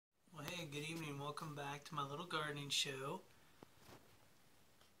good evening. Welcome back to my little gardening show.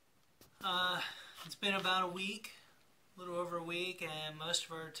 It's been about a week, a little over a week, and most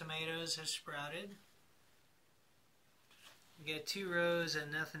of our tomatoes have sprouted. We got 2 rows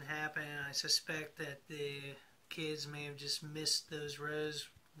and nothing happened. I suspect that the kids may have just missed those rows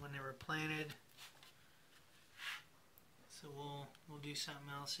when they were planted. So we'll do something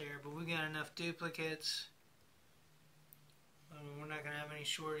else there. But we got enough duplicates. We're not going to have any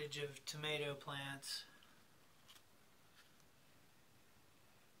shortage of tomato plants.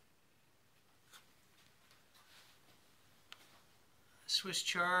 Swiss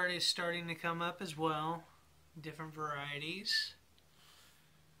chard is starting to come up as well. Different varieties.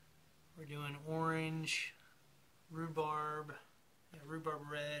 We're doing orange, rhubarb, rhubarb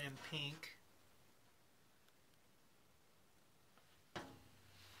red, and pink.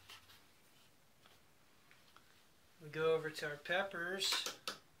 We go over to our peppers.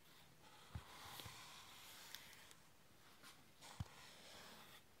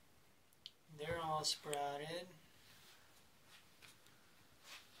 They're all sprouted.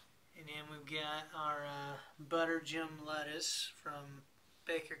 And then we've got our butter gem lettuce from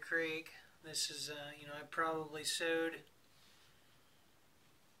Baker Creek. This is, I probably sowed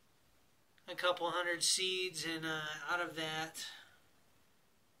a couple hundred seeds, and out of that,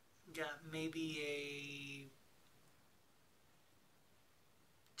 got maybe a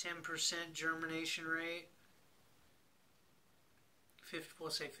 10% germination rate.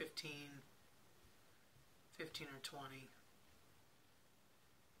 We'll say 15 or 20.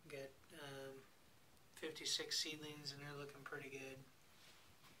 Got 56 seedlings, and they're looking pretty good.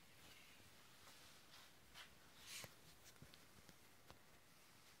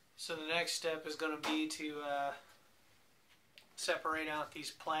 So the next step is going to be to separate out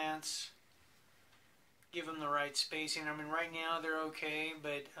these plants, give them the right spacing. I mean, right now they're okay,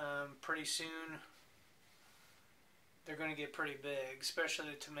 but pretty soon they're going to get pretty big,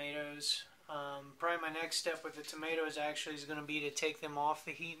 especially the tomatoes. Probably my next step with the tomatoes actually is going to be to take them off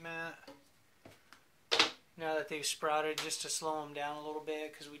the heat mat now that they've sprouted, just to slow them down a little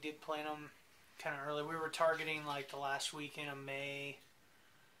bit, because we did plant them kind of early. We were targeting like the last weekend of May,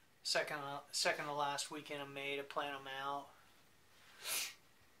 second to last weekend of May to plant them out.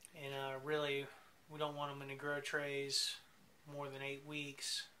 And really, we don't want them in the grow trays more than 8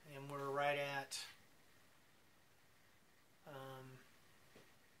 weeks, and we're right at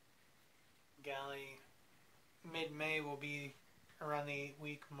mid-May will be around the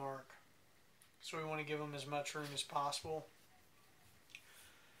 8-week mark. So we want to give them as much room as possible.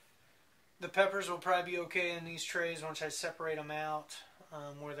 The peppers will probably be okay in these trays once I separate them out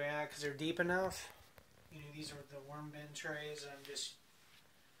where they're at, because they're deep enough. These are the worm bin trays that I'm just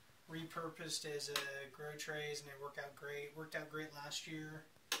repurposed as grow trays, and they work out great. Worked out great last year.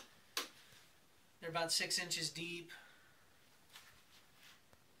 They're about 6 inches deep.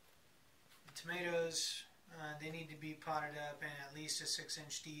 The tomatoes, they need to be potted up in at least a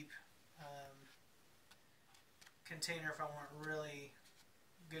 6-inch deep container if I want really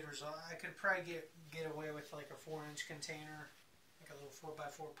good result. I could probably get away with like a 4-inch container, like a little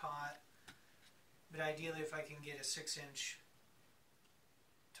 4x4 pot. But ideally, if I can get a 6-inch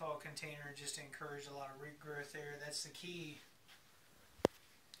tall container, just to encourage a lot of root growth there. That's the key.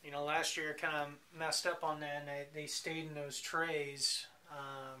 Last year I kind of messed up on that, and they stayed in those trays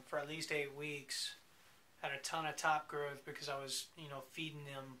for at least 8 weeks. Had a ton of top growth because I was, feeding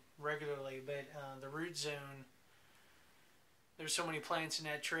them regularly. But the root zone, there's so many plants in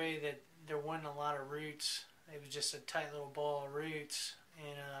that tray that there wasn't a lot of roots. It was just a tight little ball of roots.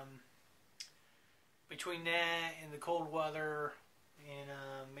 And between that and the cold weather, and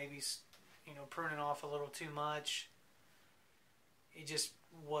maybe pruning off a little too much, it just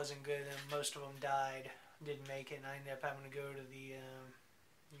wasn't good, and most of them died, didn't make it, and I ended up having to go to the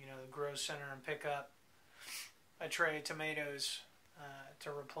the grow center and pick up a tray of tomatoes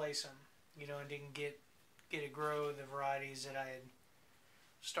to replace them, and didn't get to grow the varieties that I had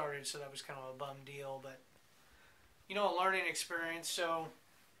started, so that was kind of a bum deal. But a learning experience. So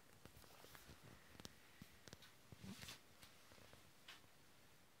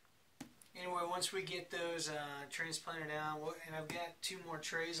anyway, once we get those transplanted out, and I've got 2 more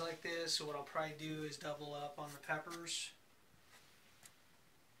trays like this, so what I'll probably do is double up on the peppers.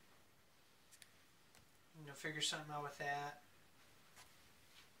 Figure something out with that.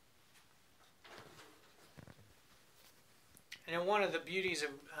 And then one of the beauties of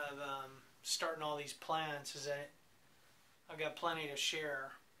starting all these plants is that I've got plenty to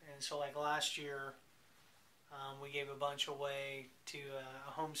share. And so like last year, we gave a bunch away to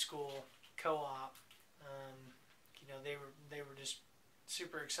a homeschool co-op. They were just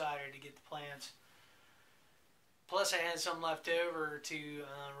super excited to get the plants. Plus, I had some left over to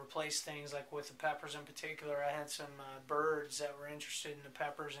replace things, like with the peppers in particular. I had some birds that were interested in the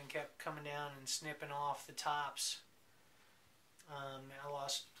peppers and kept coming down and snipping off the tops. I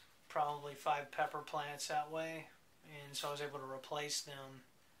lost probably 5 pepper plants that way, and so I was able to replace them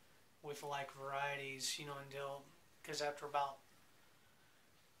with like varieties, until, because after about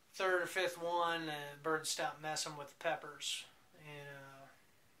third or fifth one, birds stopped messing with the peppers. And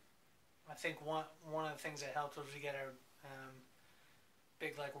I think one of the things that helped was we got a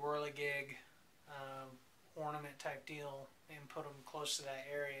big like whirligig ornament type deal and put them close to that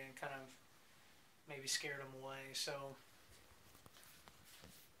area and kind of maybe scared them away. So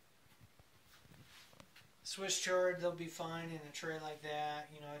Swiss chard, they'll be fine in a tray like that.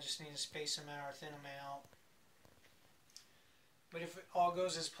 I just need to space them out or thin them out. But if it all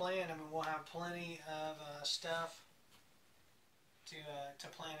goes as planned, we'll have plenty of stuff to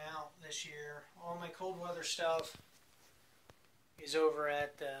plan out this year. All my cold weather stuff is over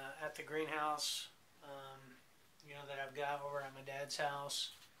at the greenhouse, that I've got over at my dad's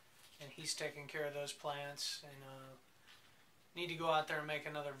house, and he's taking care of those plants. And need to go out there and make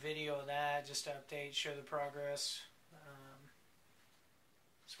another video of that, just to update, show the progress.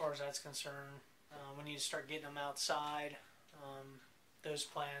 As far as that's concerned, we need to start getting them outside, those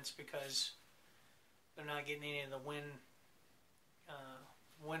plants, because they're not getting any of the wind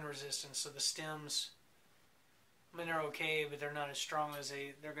resistance. So the stems, they're okay, but they're not as strong as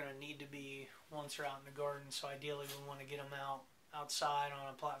they're going to need to be once they're out in the garden. So ideally we want to get them outside on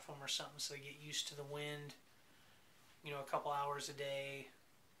a platform or something, so they get used to the wind, a couple hours a day,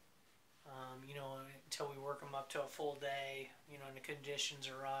 until we work them up to a full day, and the conditions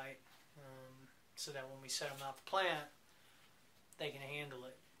are right, so that when we set them out to plant, they can handle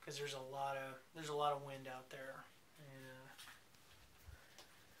it, because there's a lot of wind out there.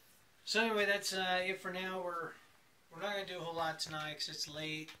 So anyway, that's it for now. We're not going to do a whole lot tonight because it's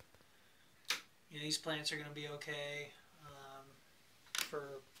late. These plants are going to be okay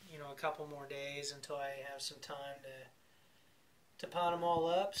for a couple more days until I have some time to pot them all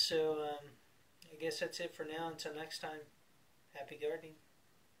up. So I guess that's it for now. Until next time, happy gardening.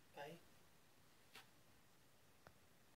 Bye.